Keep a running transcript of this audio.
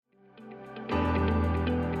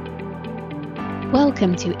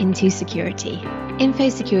Welcome to IntoSecurity,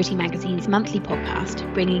 Infosecurity Magazine's monthly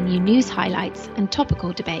podcast, bringing you news highlights and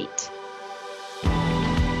topical debate.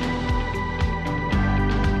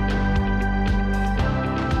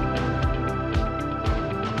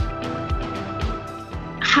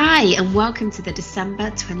 Hi, and welcome to the December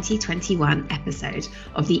 2021 episode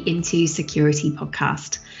of the IntoSecurity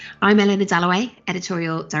podcast. I'm Eleanor Dallaway,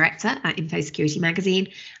 Editorial Director at Infosecurity Magazine,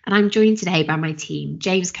 and I'm joined today by my team,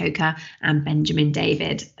 James Coker and Benjamin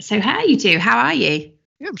David. So how are you two? How are you?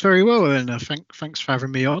 Yeah, I'm very well, Eleanor. Thanks for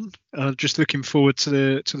having me on. Just looking forward to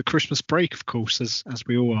the Christmas break, of course, as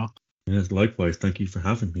we all are. Yes, likewise. Thank you for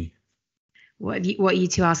having me. What are you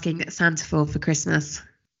two asking Santa for Christmas?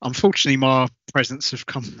 Unfortunately, my presents have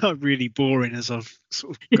come really boring as I've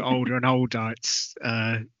sort of got older and older. It's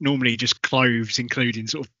normally just clothes, including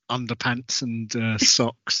sort of underpants and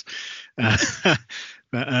socks. But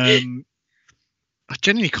I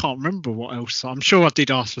genuinely can't remember what else. I'm sure I did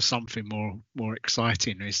ask for something more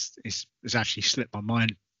exciting. It's actually slipped my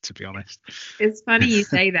mind, to be honest. It's funny you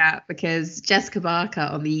say that, because Jessica Barker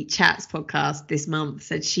on the Chats podcast this month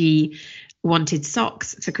said she wanted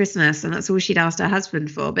socks for Christmas, and that's all she'd asked her husband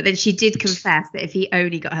for. But then she did confess that if he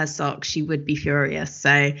only got her socks, she would be furious.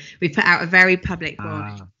 So we put out a very public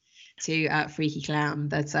warning to Freaky Clown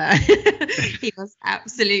that he must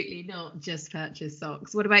absolutely not just purchase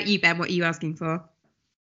socks. What about you, Ben? What are you asking for?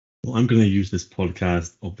 Well, I'm going to use this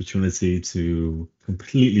podcast opportunity to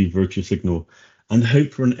completely virtue signal and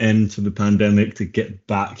hope for an end to the pandemic, to get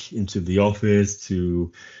back into the office,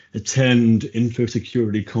 to attend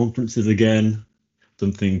Infosecurity conferences again.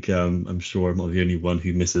 Don't think I'm sure I'm not the only one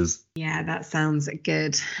who misses. Yeah, that sounds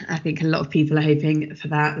good. I think a lot of people are hoping for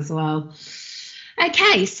that as well.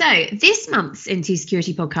 Okay, so this month's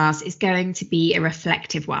IntoSecurity podcast is going to be a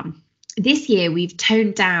reflective one. This year, we've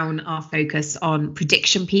toned down our focus on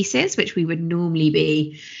prediction pieces, which we would normally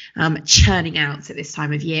be churning out at this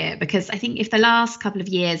time of year, because I think if the last couple of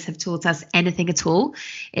years have taught us anything at all,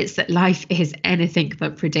 it's that life is anything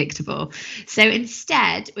but predictable. So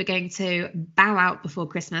instead, we're going to bow out before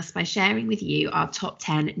Christmas by sharing with you our top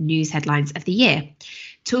 10 news headlines of the year,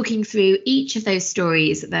 talking through each of those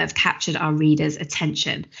stories that have captured our readers'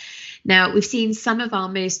 attention. Now, we've seen some of our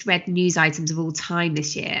most read news items of all time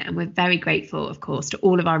this year, and we're very grateful, of course, to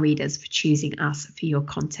all of our readers for choosing us for your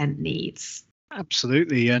content needs.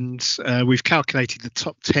 Absolutely. And we've calculated the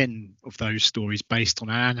top 10 of those stories based on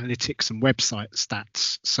our analytics and website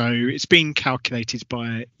stats. So it's been calculated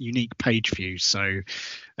by unique page views. So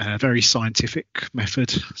a very scientific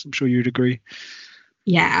method, as I'm sure you'd agree.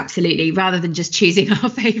 Yeah, absolutely. Rather than just choosing our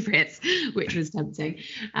favourites, which was tempting.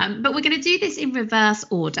 But we're going to do this in reverse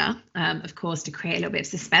order, of course, to create a little bit of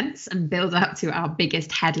suspense and build up to our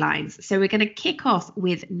biggest headlines. So we're going to kick off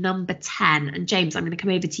with number 10. And James, I'm going to come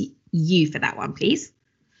over to you for that one, please.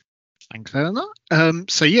 Thanks, Eleanor.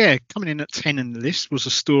 So coming in at 10 in the list was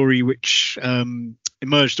a story which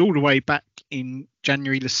emerged all the way back in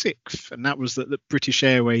January the 6th, and that was that British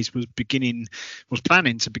Airways was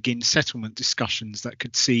planning to begin settlement discussions that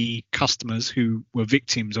could see customers who were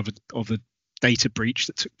victims of a data breach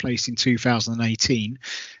that took place in 2018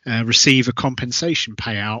 receive a compensation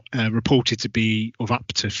payout reported to be of up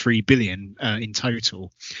to 3 billion in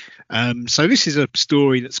total. So this is a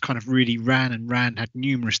story that's kind of really had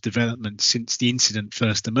numerous developments since the incident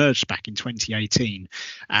first emerged back in 2018.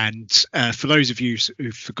 And for those of you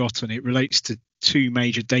who've forgotten, it relates to two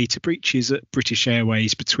major data breaches at British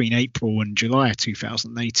Airways between April and July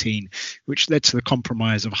 2018, which led to the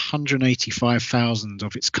compromise of 185,000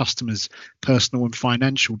 of its customers' personal and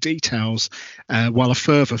financial details, while a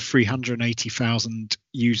further 380,000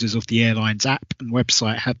 users of the airline's app and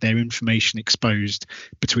website had their information exposed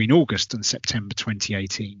between August and September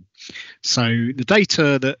 2018. So the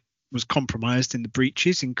data that was compromised in the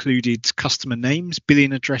breaches included customer names,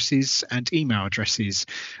 billing addresses and email addresses.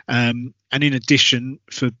 And in addition,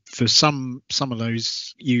 for some of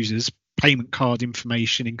those users, payment card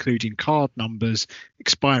information, including card numbers,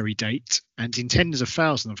 expiry date, and in tens of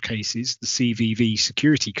thousands of cases, the CVV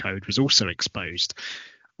security code was also exposed,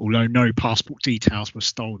 although no passport details were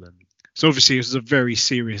stolen. So obviously it was a very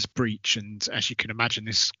serious breach, and as you can imagine,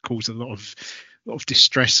 this caused a lot of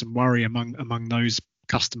distress and worry among those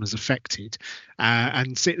customers affected,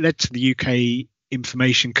 and it led to the UK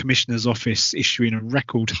Information Commissioner's Office issuing a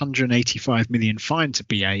record 185 million fine to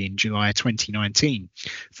BA in July 2019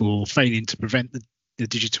 for failing to prevent the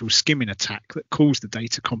digital skimming attack that caused the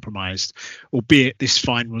data compromised, albeit this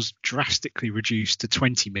fine was drastically reduced to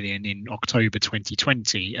 20 million in October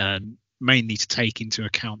 2020, mainly to take into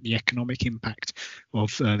account the economic impact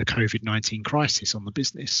of the COVID-19 crisis on the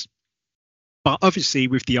business. But obviously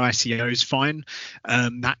with the ICO's fine,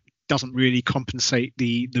 that doesn't really compensate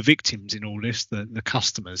the victims in all this, the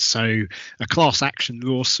customers. So a class action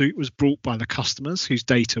lawsuit was brought by the customers whose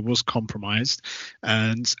data was compromised.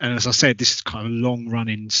 And as I said, this is kind of a long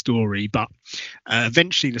running story, but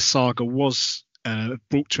eventually the saga was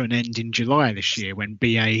brought to an end in July this year when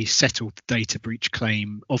BA settled the data breach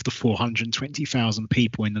claim of the 420,000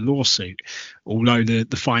 people in the lawsuit, although the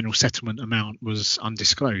final settlement amount was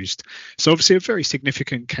undisclosed. So obviously a very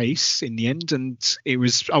significant case in the end, and it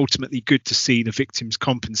was ultimately good to see the victims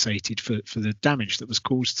compensated for the damage that was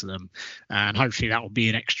caused to them. And hopefully that will be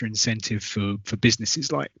an extra incentive for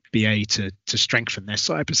businesses like BA to strengthen their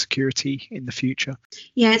cybersecurity in the future.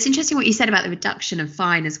 Yeah, it's interesting what you said about the reduction of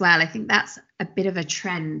fine as well. I think that's a bit of a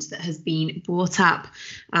trend that has been brought up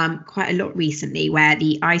quite a lot recently, where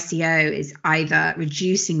the ICO is either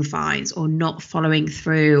reducing fines or not following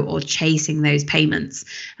through or chasing those payments.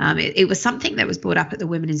 It was something that was brought up at the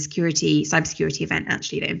Women in Cybersecurity event,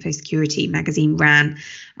 actually, that Infosecurity Magazine ran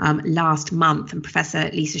last month, and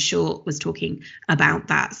Professor Lisa Short was talking about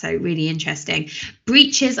that. So really interesting.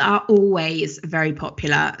 Breaches are always very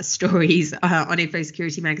popular stories on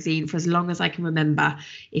Infosecurity Magazine for as long as I can remember.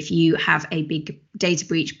 If you have a big data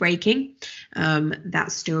breach breaking,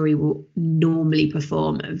 that story will normally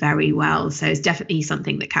perform very well. So it's definitely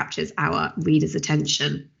something that captures our readers'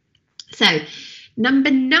 attention. So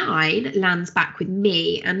number 9 lands back with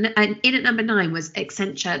me, and in at number 9 was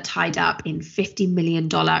Accenture tied up in $50 million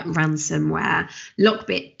ransomware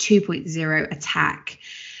Lockbit 2.0 attack.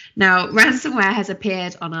 Now, ransomware has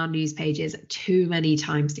appeared on our news pages too many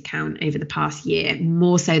times to count over the past year,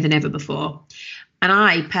 more so than ever before. And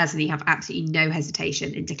I personally have absolutely no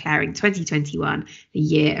hesitation in declaring 2021 the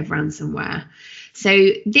year of ransomware. So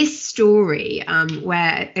this story,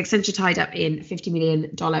 where Accenture tied up in $50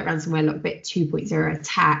 million ransomware Lockbit 2.0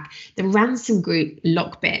 attack, the ransom group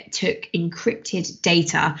Lockbit took encrypted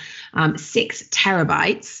data, 6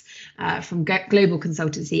 terabytes, from global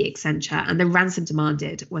consultancy Accenture, and the ransom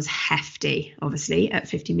demanded was hefty, obviously, at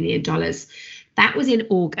 $50 million. That was in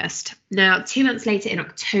August. Now, 2 months later in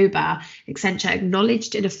October, Accenture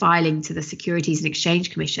acknowledged in a filing to the Securities and Exchange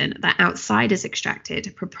Commission that outsiders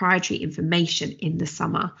extracted proprietary information in the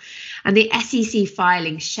summer. And the SEC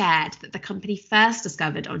filing shared that the company first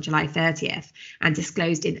discovered on July 30th and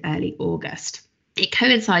disclosed in early August. It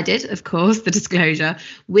coincided, of course, the disclosure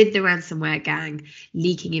with the ransomware gang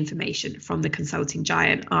leaking information from the consulting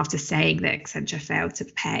giant after saying that Accenture failed to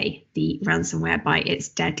pay the ransomware by its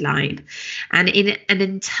deadline. And in an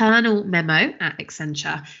internal memo at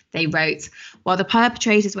Accenture, they wrote, while the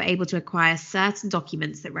perpetrators were able to acquire certain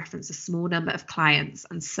documents that reference a small number of clients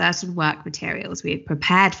and certain work materials we had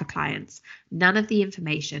prepared for clients, none of the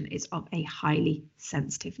information is of a highly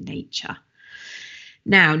sensitive nature.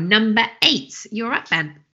 Now, number 8, you're up,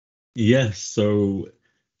 Ben. Yes, so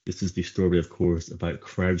this is the story, of course, about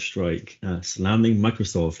CrowdStrike slamming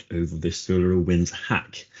Microsoft over the SolarWinds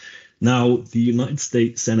hack. Now, the United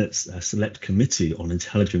States Senate's Select Committee on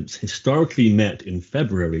Intelligence historically met in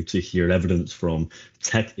February to hear evidence from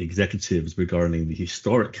tech executives regarding the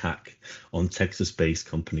historic hack on Texas-based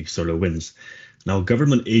company SolarWinds. Now,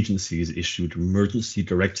 government agencies issued emergency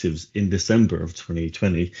directives in December of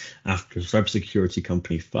 2020 after cybersecurity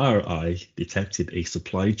company FireEye detected a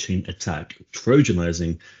supply chain attack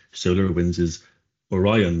trojanizing SolarWinds'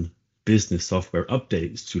 Orion business software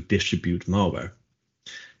updates to distribute malware.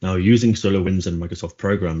 Now, using SolarWinds and Microsoft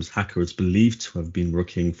programs, hackers believed to have been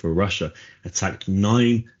working for Russia attacked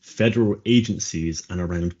 9 federal agencies and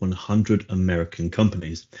around 100 American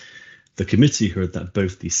companies. The committee heard that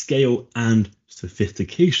both the scale and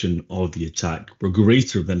sophistication of the attack were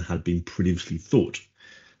greater than had been previously thought.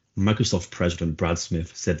 Microsoft President Brad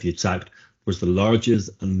Smith said the attack was the largest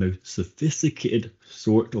and most sophisticated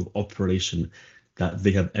sort of operation that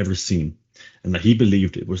they have ever seen, and that he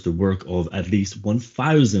believed it was the work of at least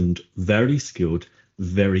 1,000 very skilled,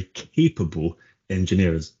 very capable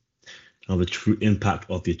engineers. Now, the true impact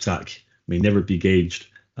of the attack may never be gauged,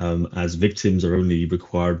 as victims are only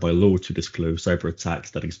required by law to disclose cyber attacks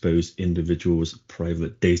that expose individuals'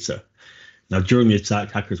 private data. Now, during the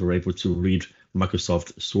attack, hackers were able to read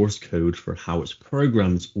Microsoft source code for how its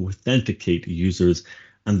programs authenticate users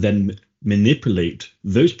and then manipulate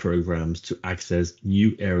those programs to access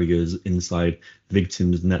new areas inside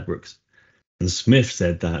victims' networks. And Smith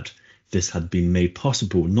said that this had been made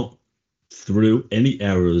possible not through any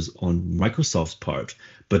errors on Microsoft's part,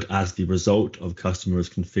 but as the result of customers'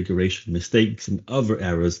 configuration mistakes and other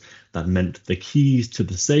errors that meant the keys to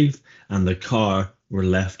the safe and the car were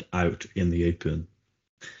left out in the open.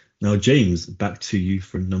 Now, James, back to you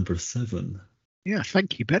for number 7. Yeah,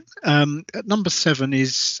 thank you, Ben. At number 7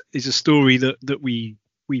 is a story that we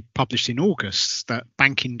published in August, that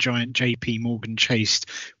banking giant JP Morgan Chase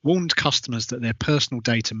warned customers that their personal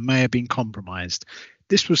data may have been compromised.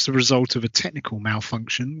 This was the result of a technical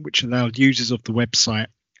malfunction which allowed users of the website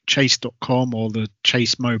chase.com or the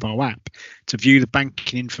Chase mobile app to view the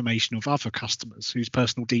banking information of other customers whose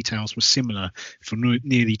personal details were similar for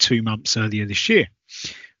nearly 2 months earlier this year.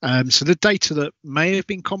 So the data that may have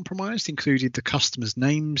been compromised included the customers'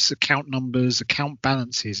 names, account numbers, account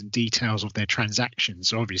balances, and details of their transactions.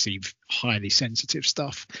 So obviously highly sensitive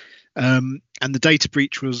stuff. And the data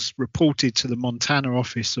breach was reported to the Montana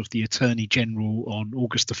office of the Attorney General on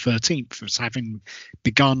August the 13th, as having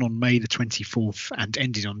begun on May the 24th and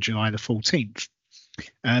ended on July the 14th.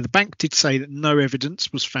 The bank did say that no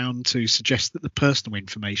evidence was found to suggest that the personal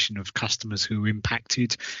information of customers who were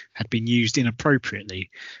impacted had been used inappropriately.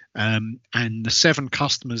 And the 7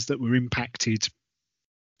 customers that were impacted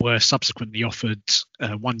were subsequently offered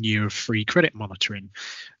 1 year of free credit monitoring.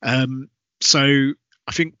 So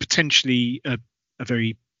I think potentially a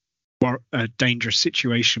very dangerous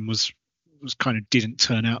situation was kind of didn't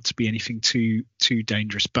turn out to be anything too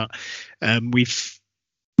dangerous. But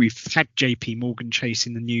we've had JP Morgan Chase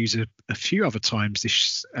in the news a few other times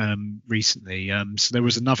this recently. So there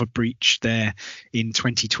was another breach there in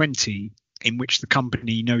 2020 in which the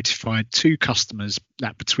company notified 2 customers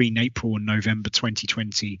that between April and November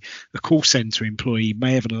 2020, the call center employee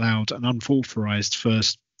may have allowed an unauthorized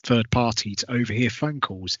third party to overhear phone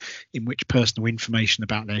calls in which personal information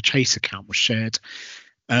about their Chase account was shared.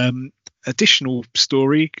 Additional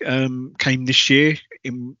story came this year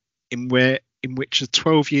in which a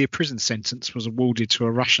 12-year prison sentence was awarded to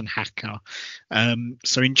a Russian hacker.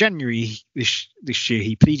 So in January this year,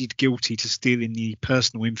 he pleaded guilty to stealing the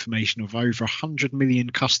personal information of over 100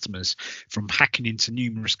 million customers from hacking into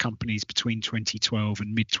numerous companies between 2012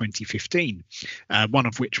 and mid-2015, one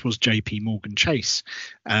of which was JP Morgan Chase,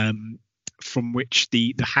 from which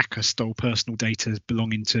the hacker stole personal data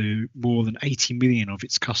belonging to more than 80 million of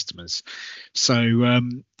its customers. So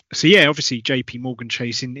yeah, obviously JP Morgan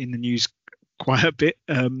Chase in the news quite a bit,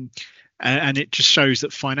 and it just shows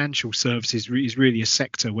that financial services is really a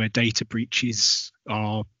sector where data breaches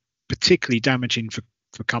are particularly damaging for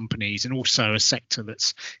companies, and also a sector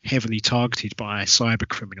that's heavily targeted by cyber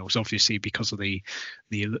criminals, obviously because of the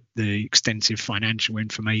extensive financial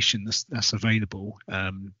information that's available.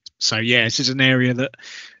 So yeah, this is an area that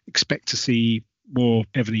expect to see more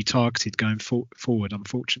heavily targeted going forward,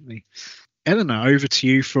 unfortunately. Eleanor, over to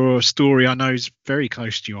you for a story I know is very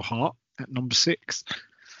close to your heart at number 6.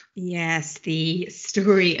 Yes, the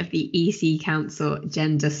story of the EC Council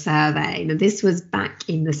Gender Survey. Now, this was back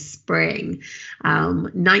in the spring,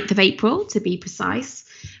 9th of April to be precise,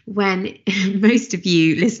 when most of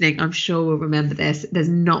you listening, I'm sure, will remember this. There's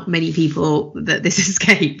not many people that this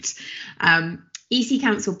escaped. EC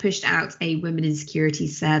Council pushed out a Women in Security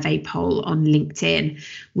survey poll on LinkedIn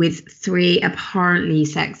with 3 abhorrently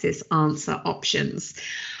sexist answer options.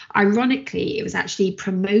 Ironically, it was actually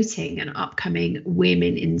promoting an upcoming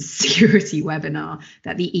Women in Security webinar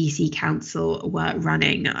that the EC Council were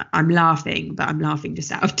running. I'm laughing, but I'm laughing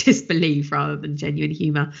just out of disbelief rather than genuine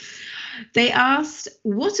humour. They asked,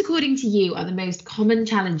 what, according to you, are the most common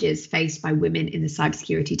challenges faced by women in the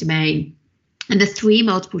cybersecurity domain? And the 3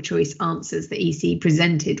 multiple choice answers that EC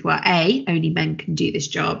presented were A, only men can do this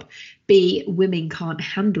job, B, women can't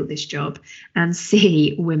handle this job, and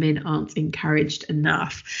C, women aren't encouraged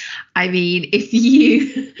enough. I mean,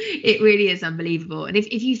 it really is unbelievable. And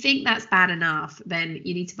if you think that's bad enough, then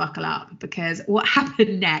you need to buckle up, because what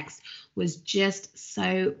happened next was just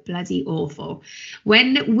so bloody awful.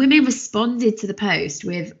 When women responded to the post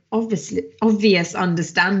with obvious,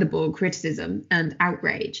 understandable criticism and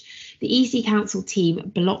outrage, the EC Council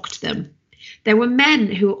team blocked them. There were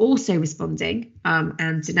men who were also responding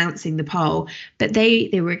and denouncing the poll, but they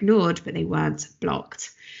were ignored, but they weren't blocked.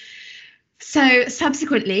 So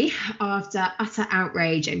subsequently, after utter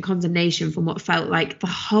outrage and condemnation from what felt like the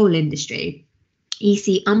whole industry,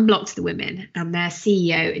 EC unblocked the women, and their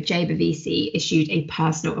CEO, Jay Bavisi, issued a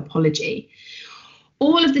personal apology.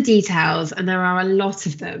 All of the details, and there are a lot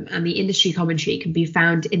of them, and the industry commentary can be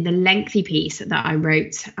found in the lengthy piece that I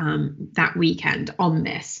wrote that weekend on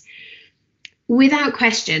this. Without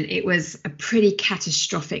question, it was a pretty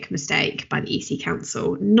catastrophic mistake by the EC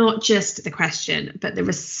Council, not just the question, but the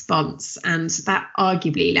response. And that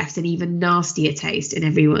arguably left an even nastier taste in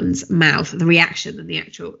everyone's mouth, the reaction than the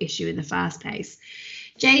actual issue in the first place.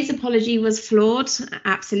 Jay's apology was flawed,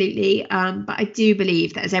 absolutely, but I do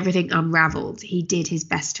believe that as everything unravelled, he did his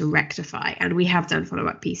best to rectify, and we have done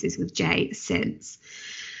follow-up pieces with Jay since.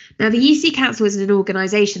 Now, the UC Council is an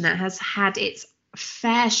organisation that has had its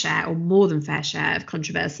fair share, or more than fair share, of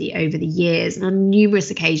controversy over the years, and on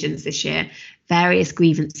numerous occasions this year, various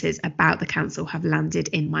grievances about the council have landed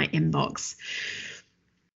in my inbox.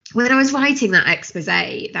 When I was writing that expose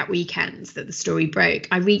that weekend that the story broke,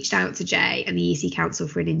 I reached out to Jay and the EC Council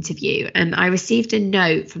for an interview, and I received a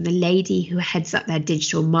note from the lady who heads up their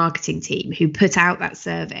digital marketing team who put out that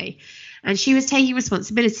survey, and she was taking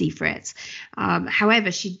responsibility for it.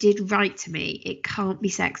 However, she did write to me, "It can't be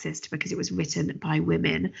sexist because it was written by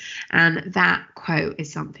women," and that quote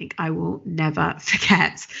is something I will never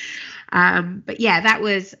forget. But yeah, that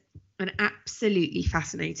was an absolutely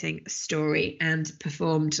fascinating story and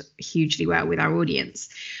performed hugely well with our audience.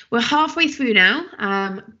 We're halfway through now.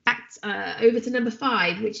 Back over to number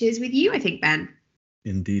 5, which is with you, I think, Ben.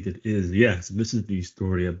 Indeed it is, yes. This is the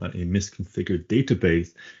story about a misconfigured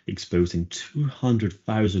database exposing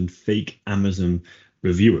 200,000 fake Amazon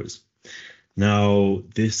reviewers. Now,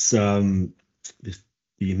 the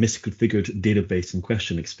misconfigured database in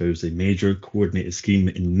question exposed a major coordinated scheme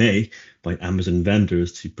in May by Amazon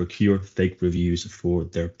vendors to procure fake reviews for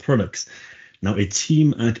their products. Now, a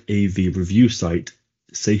team at the review site,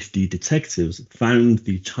 Safety Detectives, found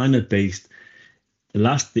the China-based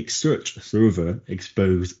Elasticsearch server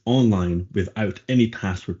exposed online without any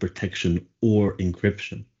password protection or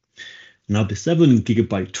encryption. Now, the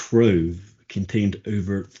 7-gigabyte trove contained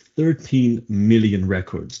over 13 million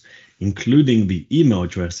records, including the email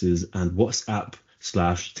addresses and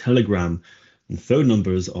WhatsApp/Telegram and phone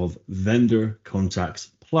numbers of vendor contacts,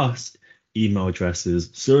 plus email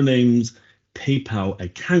addresses, surnames, PayPal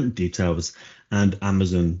account details, and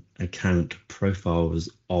Amazon account profiles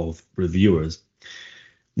of reviewers.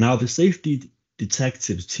 Now, the Safety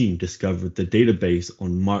Detectives team discovered the database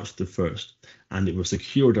on March the 1st, and it was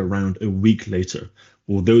secured around a week later,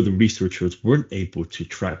 although the researchers weren't able to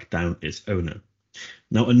track down its owner.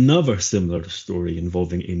 Now, another similar story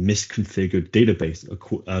involving a misconfigured database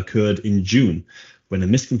occurred in June, when a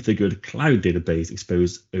misconfigured cloud database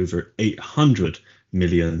exposed over 800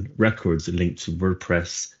 million records linked to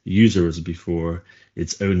WordPress users before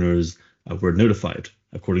its owners were notified,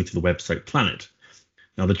 according to the website Planet.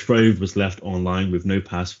 Now, the trove was left online with no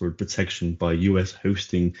password protection by US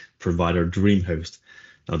hosting provider DreamHost.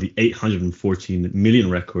 Now, the 814 million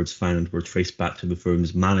records found were traced back to the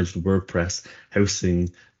firm's managed WordPress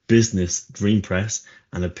hosting business DreamPress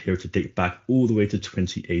and appear to date back all the way to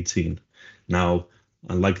 2018. Now,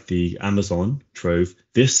 unlike the Amazon trove,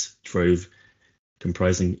 this trove,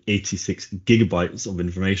 comprising 86 gigabytes of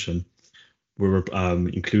information, were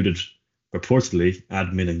included reportedly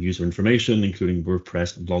admin and user information, including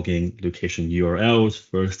WordPress logging, location URLs,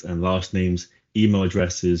 first and last names, email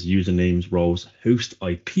addresses, usernames, roles, host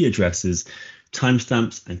IP addresses,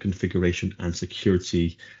 timestamps, and configuration and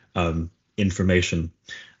security information.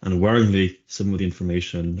 And worryingly, some of the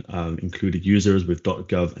information included users with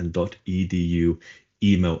 .gov and .edu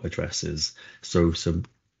email addresses. So some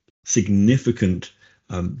significant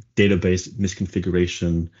database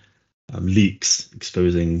misconfiguration leaks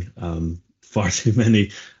exposing far too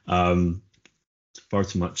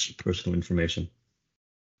much personal information.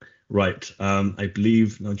 Right, I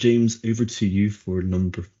believe now, James, over to you for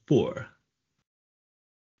number 4.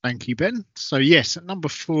 Thank you, Ben. So yes, at number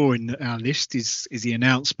 4 in our list is the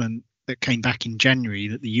announcement that came back in January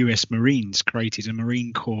that the US Marines created a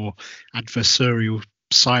Marine Corps adversarial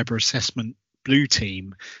cyber assessment blue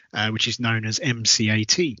team, which is known as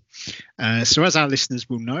MCAT. So as our listeners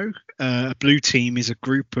will know, a blue team is a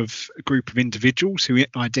group of individuals who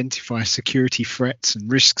identify security threats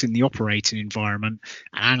and risks in the operating environment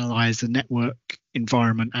and analyze the network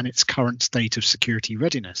environment and its current state of security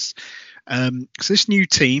readiness. So this new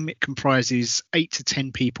team, it comprises 8 to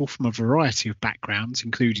 10 people from a variety of backgrounds,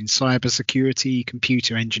 including cybersecurity,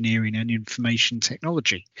 computer engineering, and information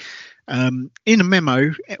technology. In a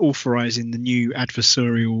memo authorising the new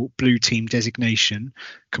adversarial blue team designation,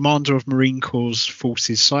 Commander of Marine Corps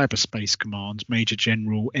Forces Cyberspace Command, Major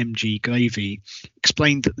General M.G. Glavey,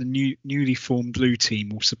 explained that the newly formed blue team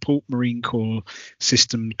will support Marine Corps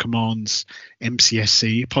System Command's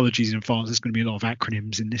MCSC, apologies in advance, there's going to be a lot of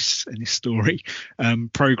acronyms in this story,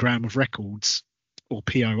 Programme of Records, or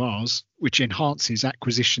PORs, which enhances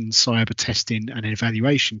acquisition, cyber testing and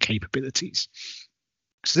evaluation capabilities.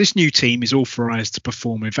 So this new team is authorised to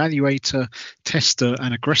perform evaluator, tester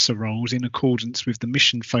and aggressor roles in accordance with the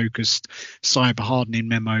mission-focused cyber hardening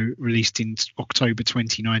memo released in October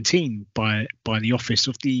 2019 by the Office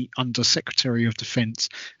of the Under Secretary of Defence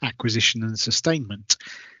Acquisition and Sustainment.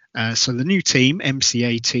 So the new team,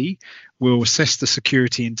 MCAT, will assess the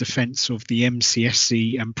security and defence of the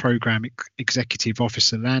MCSC and Programme Executive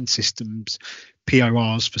Officer Land Systems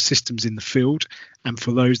PORs for systems in the field and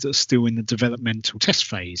for those that are still in the developmental test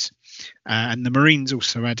phase. And the Marines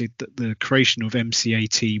also added that the creation of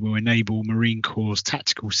MCAT will enable Marine Corps'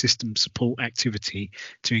 tactical system support activity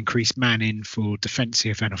to increase man-in for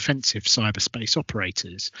defensive and offensive cyberspace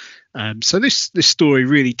operators. So this story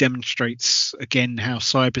really demonstrates again how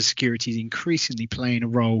cybersecurity is increasingly playing a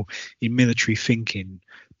role in military thinking,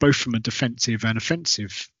 both from a defensive and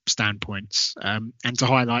offensive standpoints. And to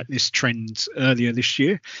highlight this trend, earlier this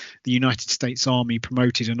year, the United States Army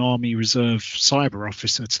promoted an Army Reserve cyber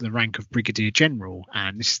officer to the rank of Brigadier General.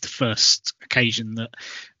 And this is the first occasion that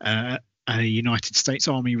a United States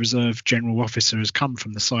Army Reserve general officer has come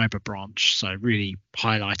from the cyber branch. So really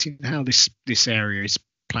highlighting how this area is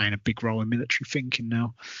playing a big role in military thinking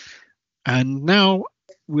now. And now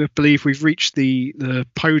we believe we've reached the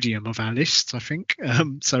podium of our list, I think.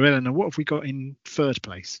 So Eleanor, what have we got in third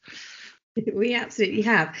place? We absolutely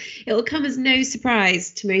have. It will come as no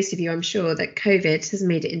surprise to most of you, I'm sure, that COVID has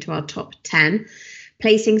made it into our top 10,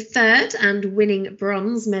 placing third and winning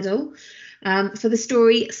bronze medal for the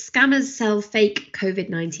story Scammers Sell Fake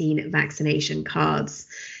COVID-19 Vaccination Cards.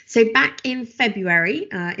 So back in February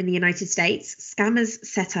in the United States, scammers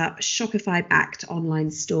set up Shopify-backed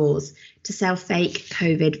online stores to sell fake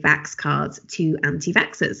COVID vax cards to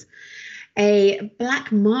anti-vaxxers. A black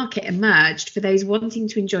market emerged for those wanting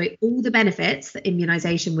to enjoy all the benefits that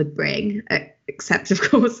immunisation would bring, except, of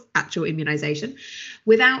course, actual immunisation,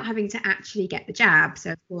 without having to actually get the jab.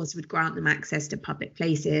 So, of course, would grant them access to public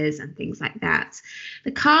places and things like that.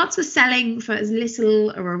 The cards were selling for as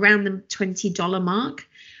little or around the $20 mark.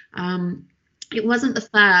 It wasn't the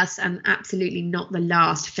first and absolutely not the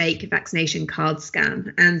last fake vaccination card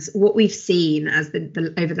scam. And what we've seen as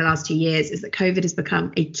over the last 2 years is that COVID has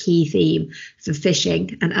become a key theme for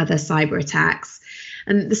phishing and other cyber attacks.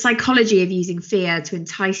 And the psychology of using fear to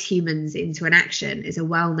entice humans into an action is a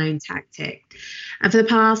well-known tactic. And for the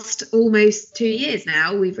past almost 2 years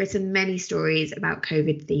now, we've written many stories about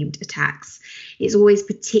COVID-themed attacks. It's always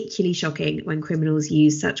particularly shocking when criminals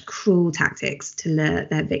use such cruel tactics to lure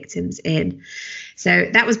their victims in. So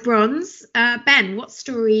that was bronze. Ben, what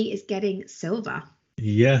story is getting silver?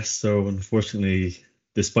 Yes, so unfortunately,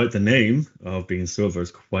 despite the name of being silver, it's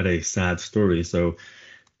quite a sad story. So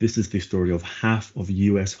this is the story of half of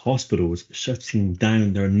US hospitals shutting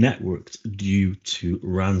down their networks due to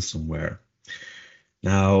ransomware.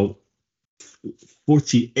 Now,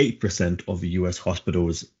 48% of US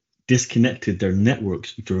hospitals disconnected their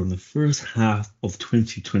networks during the first half of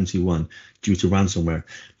 2021 due to ransomware.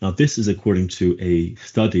 Now, this is according to a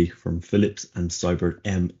study from Philips and Cyber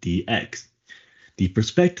MDX. The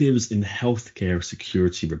Perspectives in Healthcare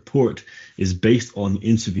Security report is based on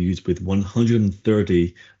interviews with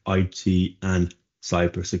 130 IT and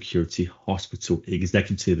cybersecurity hospital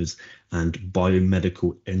executives and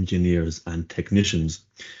biomedical engineers and technicians.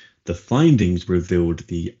 The findings revealed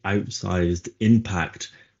the outsized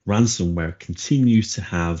impact ransomware continues to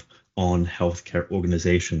have on healthcare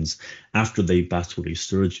organizations after they battled a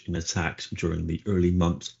surge in attacks during the early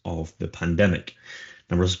months of the pandemic.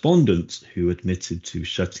 Now, respondents who admitted to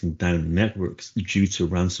shutting down networks due to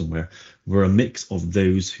ransomware were a mix of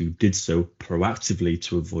those who did so proactively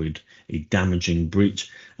to avoid a damaging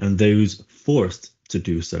breach and those forced to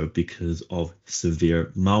do so because of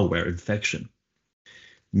severe malware infection.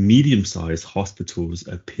 Medium-sized hospitals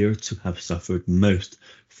appear to have suffered most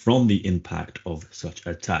from the impact of such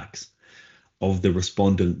attacks. Of the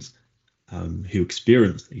respondents who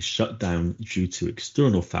experienced a shutdown due to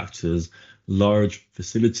external factors, large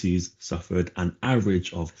facilities suffered an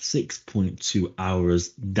average of 6.2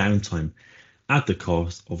 hours downtime at the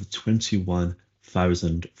cost of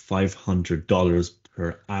 $21,500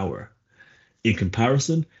 per hour. In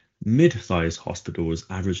comparison, mid-sized hospitals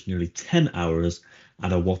averaged nearly 10 hours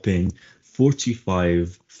at a whopping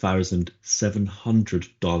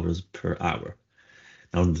 $45,700 per hour.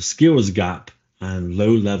 Now, the skills gap and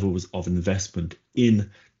low levels of investment in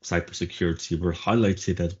cybersecurity were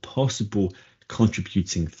highlighted as possible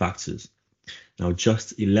contributing factors. Now,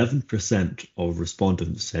 just 11% of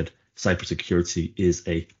respondents said cybersecurity is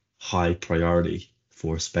a high priority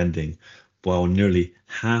for spending, while nearly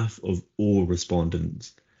half of all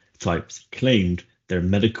respondents types claimed their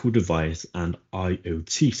medical device and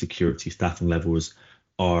IoT security staffing levels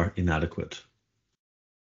are inadequate.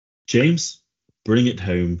 James, bring it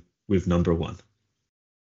home with number one.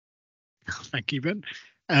 Thank you, Ben.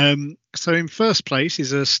 So in first place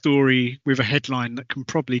is a story with a headline that can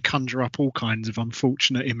probably conjure up all kinds of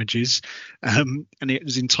unfortunate images. And it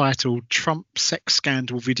was entitled "Trump Sex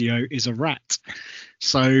Scandal Video is a Rat."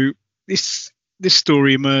 So this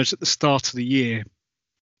story emerged at the start of the year,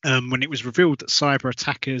 when it was revealed that cyber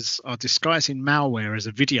attackers are disguising malware as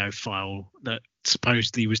a video file that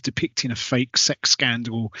supposedly was depicting a fake sex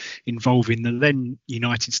scandal involving the then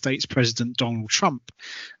United States President Donald Trump.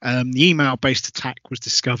 The email-based attack was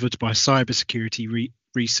discovered by cybersecurity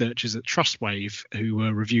researchers at Trustwave, who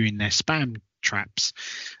were reviewing their spam traps.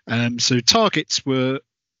 So targets were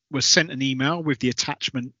sent an email with the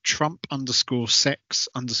attachment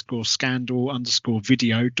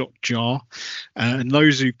Trump_sex_scandal_video.jar, and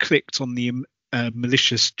those who clicked on the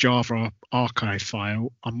malicious Java archive file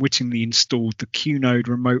unwittingly installed the QNode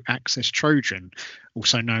remote access Trojan,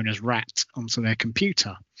 also known as RAT, onto their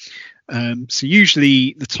computer. So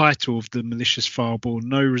usually the title of the malicious file bore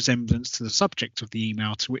no resemblance to the subject of the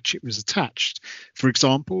email to which it was attached. For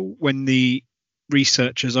example, when the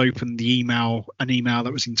researchers opened an email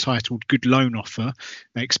that was entitled "Good Loan Offer,"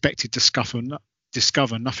 they expected to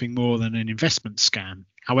discover nothing more than an investment scam.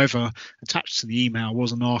 However, attached to the email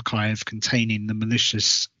was an archive containing the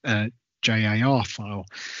malicious JAR file.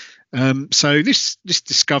 So this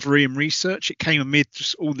discovery and research, it came amid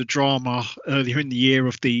all the drama earlier in the year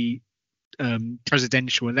of the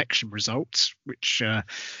presidential election results, which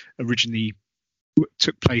originally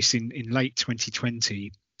took place in late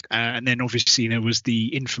 2020. And then obviously there was the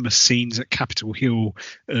infamous scenes at Capitol Hill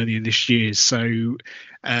earlier this year. So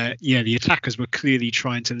the attackers were clearly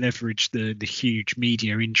trying to leverage the huge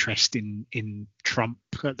media interest in Trump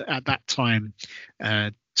at that time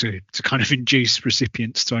to kind of induce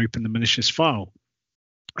recipients to open the malicious file.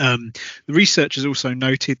 The researchers also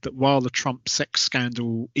noted that while the Trump sex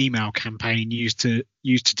scandal email campaign used to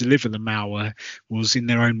deliver the malware was, in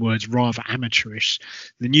their own words, rather amateurish,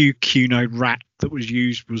 the new QNode RAT that was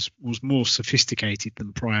used was more sophisticated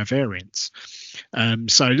than prior variants.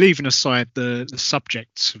 So leaving aside the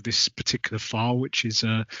subject of this particular file, which is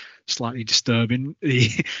slightly disturbing,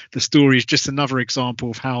 the story is just another example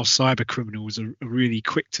of how cyber criminals are really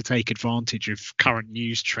quick to take advantage of current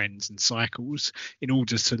news trends and cycles in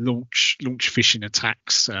order to launch phishing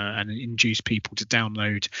attacks and induce people to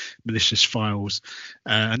download malicious files.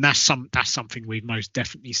 And that's something we've most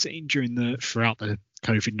definitely seen throughout the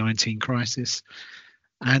COVID-19 crisis.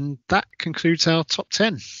 And that concludes our top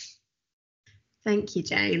 10. Thank you,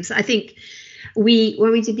 James. I think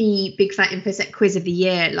when we did the Big Fat InfoSec quiz of the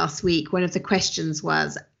year last week, one of the questions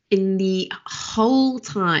was, in the whole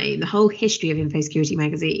history of Infosecurity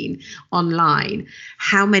Magazine online,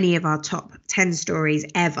 how many of our top 10 stories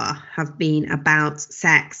ever have been about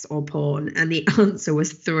sex or porn? And the answer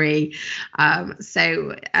was 3.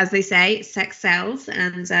 So as they say, sex sells,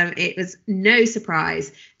 and it was no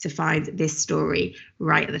surprise to find this story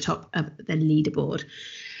right at the top of the leaderboard.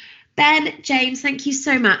 Ben, James, thank you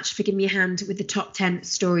so much for giving me a hand with the top 10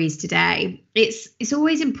 stories today. It's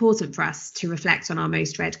always important for us to reflect on our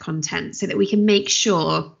most read content so that we can make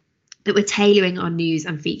sure that we're tailoring our news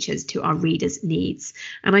and features to our readers' needs.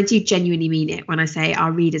 And I do genuinely mean it when I say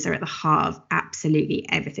our readers are at the heart of absolutely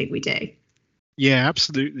everything we do. Yeah,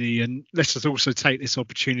 absolutely. And let us also take this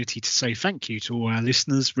opportunity to say thank you to all our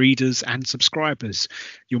listeners, readers and subscribers.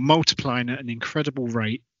 You're multiplying at an incredible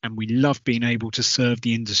rate, and we love being able to serve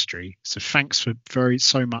the industry. So thanks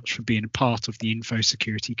so much for being a part of the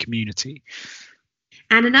Infosecurity community.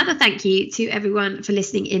 And another thank you to everyone for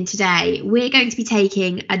listening in today. We're going to be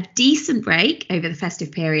taking a decent break over the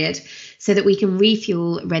festive period so that we can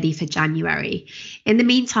refuel ready for January. In the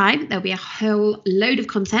meantime, there'll be a whole load of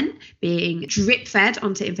content being drip fed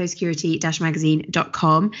onto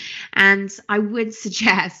infosecurity-magazine.com. And I would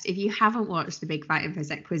suggest, if you haven't watched the Big Fat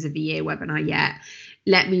InfoSec Quiz of the Year webinar yet,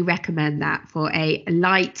 let me recommend that for a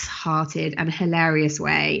light-hearted and hilarious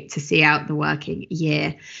way to see out the working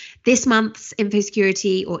year. This month's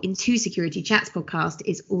Infosecurity or IntoSecurity Chats podcast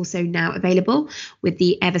is also now available with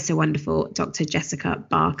the ever so wonderful Dr. Jessica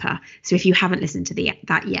Barker. So if you haven't listened to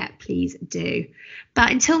that yet, please do. But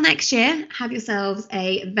until next year, have yourselves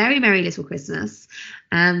a very merry little Christmas.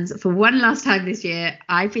 And for one last time this year,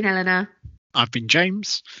 I've been Eleanor. I've been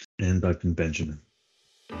James. And I've been Benjamin.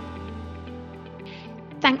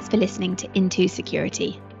 Thanks for listening to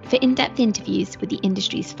IntoSecurity. For in-depth interviews with the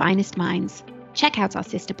industry's finest minds, check out our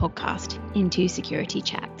sister podcast, IntoSecurity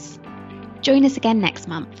Chats. Join us again next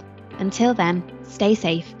month. Until then, stay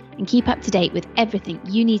safe and keep up to date with everything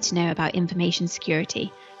you need to know about information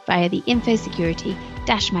security via the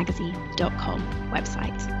Infosecurity-magazine.com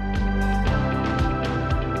website.